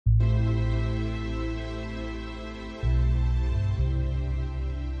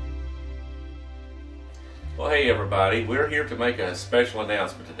Well, hey everybody, we're here to make a special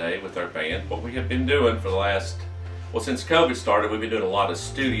announcement today with our band. What we have been doing for the last, since COVID started, we've been doing a lot of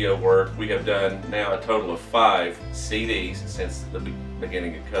studio work. We have done now a total of 5 CDs since the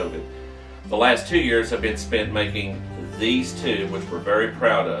beginning of COVID. The last 2 years have been spent making these 2, which we're very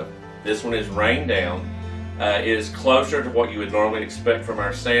proud of. This one is Rain Down. It is closer to what you would normally expect from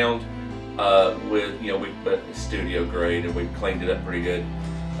our sound. We put studio grade and we've cleaned it up pretty good.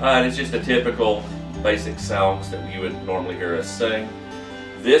 And it's just a typical basic songs that you would normally hear us sing.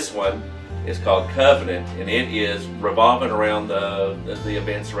 This one is called Covenant, and it is revolving around the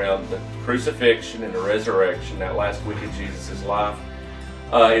events around the crucifixion and the resurrection, that last week of Jesus' life.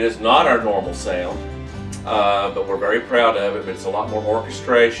 It is not our normal sound, but we're very proud of it. But it's a lot more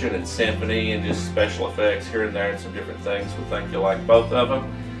orchestration and symphony and just special effects here and there and some different things. We think you'll like both of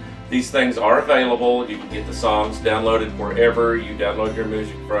them. These things are available. You can get the songs downloaded wherever you download your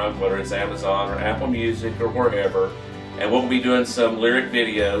music from, whether it's Amazon or Apple Music or wherever. And we'll be doing some lyric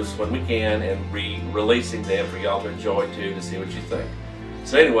videos when we can and re-releasing them for y'all to enjoy too, to see what you think.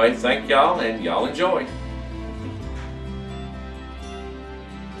 So anyway, thank y'all and y'all enjoy.